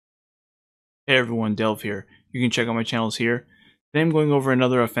Hey everyone, Delve here. You can check out my channels here. Today I'm going over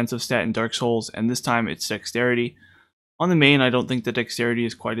another offensive stat in Dark Souls, and this time it's Dexterity. On the main, I don't think that Dexterity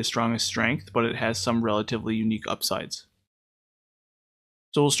is quite as strong as Strength, but it has some relatively unique upsides.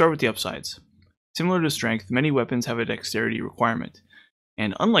 So we'll start with the upsides. Similar to Strength, many weapons have a Dexterity requirement.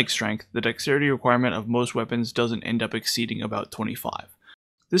 And unlike Strength, the Dexterity requirement of most weapons doesn't end up exceeding about 25.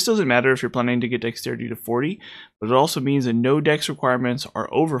 This doesn't matter if you're planning to get Dexterity to 40, but it also means that no Dex requirements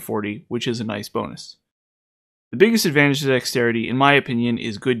are over 40, which is a nice bonus. The biggest advantage to Dexterity, in my opinion,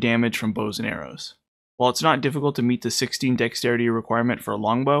 is good damage from bows and arrows. While it's not difficult to meet the 16 Dexterity requirement for a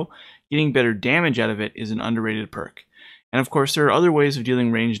longbow, getting better damage out of it is an underrated perk. And of course, there are other ways of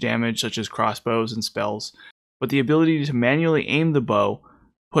dealing range damage, such as crossbows and spells, but the ability to manually aim the bow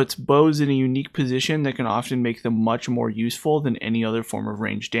puts bows in a unique position that can often make them much more useful than any other form of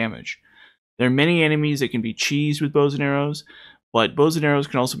ranged damage. There are many enemies that can be cheesed with bows and arrows, but bows and arrows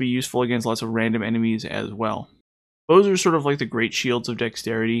can also be useful against lots of random enemies as well. Bows are sort of like the great shields of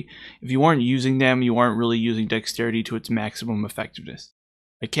Dexterity. If you aren't using them, you aren't really using Dexterity to its maximum effectiveness.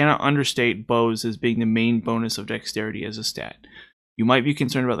 I cannot understate bows as being the main bonus of Dexterity as a stat. You might be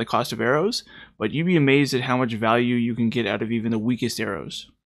concerned about the cost of arrows, but you'd be amazed at how much value you can get out of even the weakest arrows.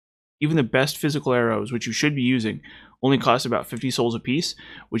 Even the best physical arrows, which you should be using, only cost about 50 souls apiece,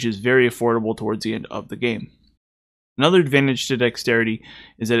 which is very affordable towards the end of the game. Another advantage to Dexterity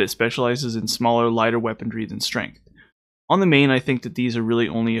is that it specializes in smaller, lighter weaponry than Strength. On the main, I think that these are really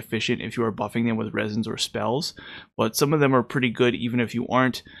only efficient if you are buffing them with resins or spells, but some of them are pretty good even if you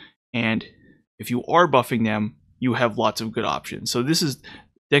aren't, and if you are buffing them, you have lots of good options. So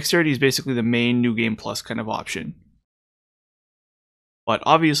Dexterity is basically the main New Game Plus kind of option. But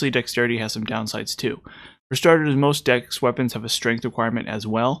obviously Dexterity has some downsides too. For starters, most Dex weapons have a Strength requirement as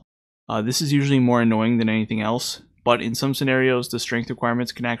well. This is usually more annoying than anything else, but in some scenarios the Strength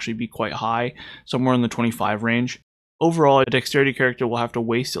requirements can actually be quite high, somewhere in the 25 range. Overall, a Dexterity character will have to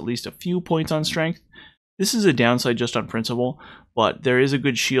waste at least a few points on Strength. This is a downside just on principle, but there is a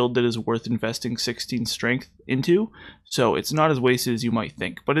good shield that is worth investing 16 Strength into, so it's not as wasted as you might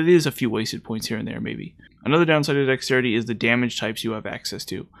think, but it is a few wasted points here and there maybe. Another downside of Dexterity is the damage types you have access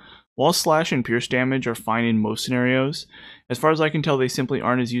to. While Slash and Pierce damage are fine in most scenarios, as far as I can tell they simply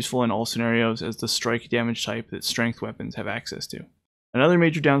aren't as useful in all scenarios as the Strike damage type that Strength weapons have access to. Another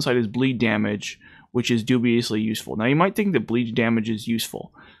major downside is Bleed damage, which is dubiously useful. Now you might think that Bleed damage is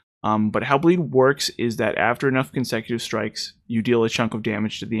useful, but how Bleed works is that after enough consecutive strikes, you deal a chunk of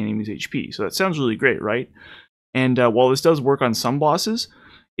damage to the enemy's HP. So that sounds really great, right? And while this does work on some bosses,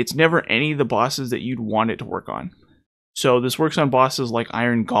 it's never any of the bosses that you'd want it to work on. So this works on bosses like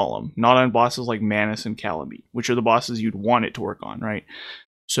Iron Golem, not on bosses like Manus and Calabi, which are the bosses you'd want it to work on, right?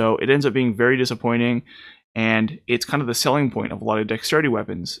 So it ends up being very disappointing, and it's kind of the selling point of a lot of Dexterity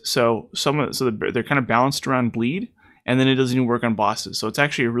weapons. So they're kind of balanced around Bleed, and then it doesn't even work on bosses. So it's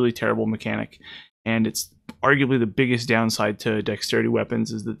actually a really terrible mechanic, and it's arguably the biggest downside to Dexterity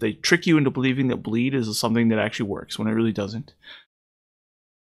weapons is that they trick you into believing that Bleed is something that actually works when it really doesn't.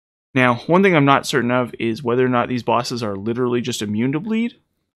 Now, one thing I'm not certain of is whether or not these bosses are literally just immune to Bleed,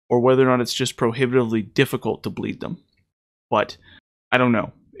 or whether or not it's just prohibitively difficult to bleed them. But I don't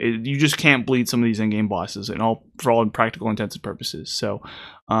know. You just can't bleed some of these in-game bosses, for all practical intents and purposes. So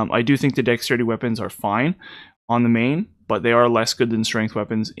I do think the Dexterity weapons are fine on the main, but they are less good than Strength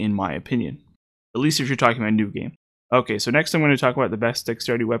weapons in my opinion. At least if you're talking about New Game. Okay, so next I'm going to talk about the best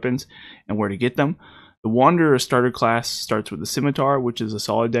Dexterity weapons and where to get them. The Wanderer starter class starts with the Scimitar, which is a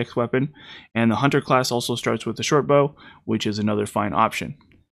solid Dex weapon, and the Hunter class also starts with the Short Bow, which is another fine option.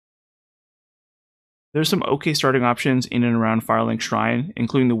 There's some okay starting options in and around Firelink Shrine,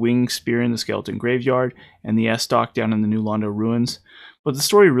 including the Winged Spear in the Skeleton Graveyard and the S-Stock down in the New Londo Ruins, but the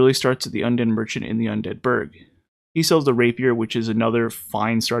story really starts at the Undead Merchant in the Undead Burg. He sells the Rapier, which is another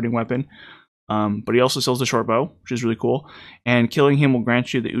fine starting weapon, but he also sells the Short Bow, which is really cool, and killing him will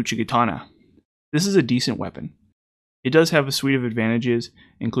grant you the Uchigatana. This is a decent weapon. It does have a suite of advantages,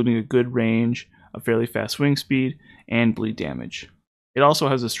 including a good range, a fairly fast swing speed, and bleed damage. It also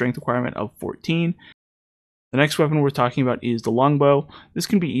has a strength requirement of 14. The next weapon we're talking about is the Longbow. This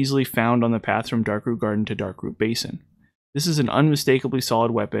can be easily found on the path from Darkroot Garden to Darkroot Basin. This is an unmistakably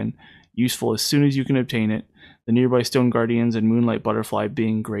solid weapon, useful as soon as you can obtain it, the nearby Stone Guardians and Moonlight Butterfly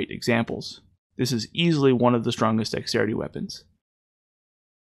being great examples. This is easily one of the strongest Dexterity weapons.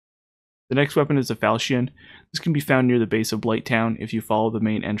 The next weapon is the Falchion. This can be found near the base of Blighttown if you follow the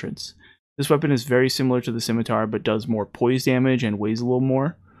main entrance. This weapon is very similar to the Scimitar but does more poise damage and weighs a little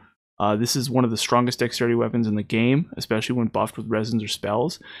more. This is one of the strongest dexterity weapons in the game, especially when buffed with resins or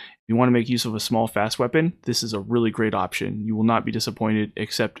spells. If you want to make use of a small fast weapon, this is a really great option. You will not be disappointed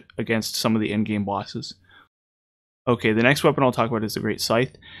except against some of the endgame bosses. Okay, the next weapon I'll talk about is the Great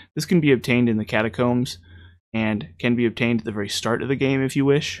Scythe. This can be obtained in the Catacombs and can be obtained at the very start of the game if you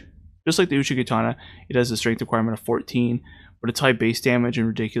wish. Just like the Uchigatana, it has a strength requirement of 14, but its high base damage and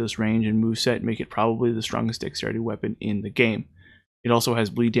ridiculous range and moveset make it probably the strongest dexterity weapon in the game. It also has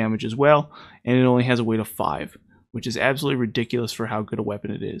bleed damage as well, and it only has a weight of 5, which is absolutely ridiculous for how good a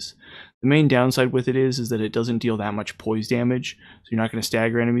weapon it is. The main downside with it is that it doesn't deal that much poise damage, so you're not going to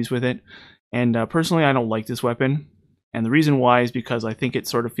stagger enemies with it. And personally, I don't like this weapon, and the reason why is because I think it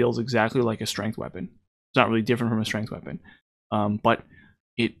sort of feels exactly like a strength weapon. It's not really different from a strength weapon, but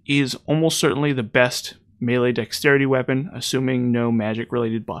it is almost certainly the best melee dexterity weapon, assuming no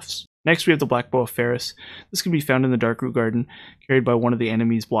magic-related buffs. Next, we have the Black Bow of Ferris. This can be found in the Darkroot Garden, carried by one of the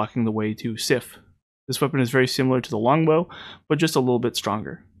enemies blocking the way to Sif. This weapon is very similar to the longbow, but just a little bit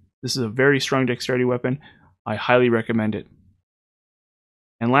stronger. This is a very strong dexterity weapon. I highly recommend it.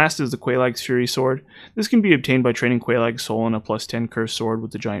 And last is the Quelaag's Fury Sword. This can be obtained by training Quelaag's Soul in a +10 cursed sword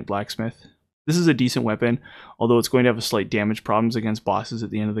with the Giant Blacksmith. This is a decent weapon, although it's going to have a slight damage problems against bosses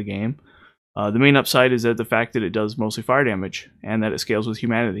at the end of the game. The main upside is that the fact that it does mostly fire damage, and that it scales with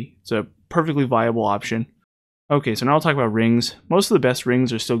humanity. It's a perfectly viable option. Okay, so now I'll talk about rings. Most of the best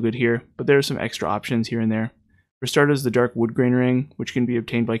rings are still good here, but there are some extra options here and there. For starters, the Dark Woodgrain Ring, which can be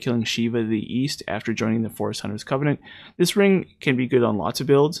obtained by killing Shiva of the East after joining the Forest Hunters Covenant. This ring can be good on lots of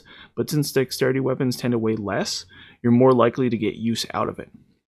builds, but since dexterity weapons tend to weigh less, you're more likely to get use out of it.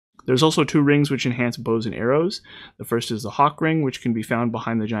 There's also 2 rings which enhance bows and arrows. The first is the Hawk Ring, which can be found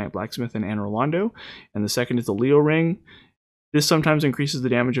behind the Giant Blacksmith in Anor Londo, and the second is the Leo Ring. This sometimes increases the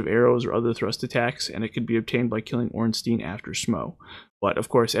damage of arrows or other thrust attacks, and it can be obtained by killing Ornstein after Smo. But of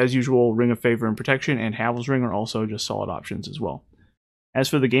course, as usual, Ring of Favor and Protection and Havel's Ring are also just solid options as well. As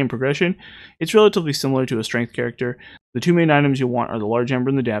for the game progression, it's relatively similar to a strength character. The 2 main items you'll want are the Large Ember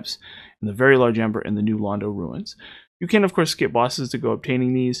in the Depths, and the Very Large Ember in the New Londo Ruins. You can of course skip bosses to go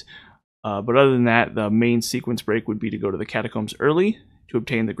obtaining these, but other than that, the main sequence break would be to go to the Catacombs early to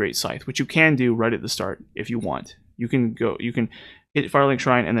obtain the Great Scythe, which you can do right at the start if you want. You can hit Firelink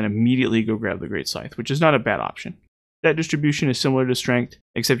Shrine and then immediately go grab the Great Scythe, which is not a bad option. That distribution is similar to Strength,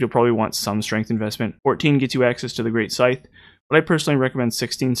 except you'll probably want some Strength investment. 14 gets you access to the Great Scythe, but I personally recommend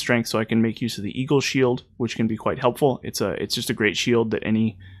 16 Strength so I can make use of the Eagle Shield, which can be quite helpful. It's just a great shield that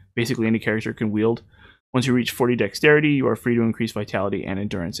basically any character can wield. Once you reach 40 Dexterity, you are free to increase Vitality and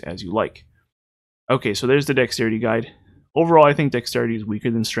Endurance as you like. Okay, so there's the Dexterity guide. Overall, I think Dexterity is weaker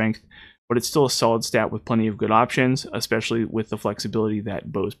than Strength, but it's still a solid stat with plenty of good options, especially with the flexibility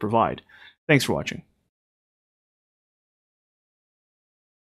that bows provide. Thanks for watching.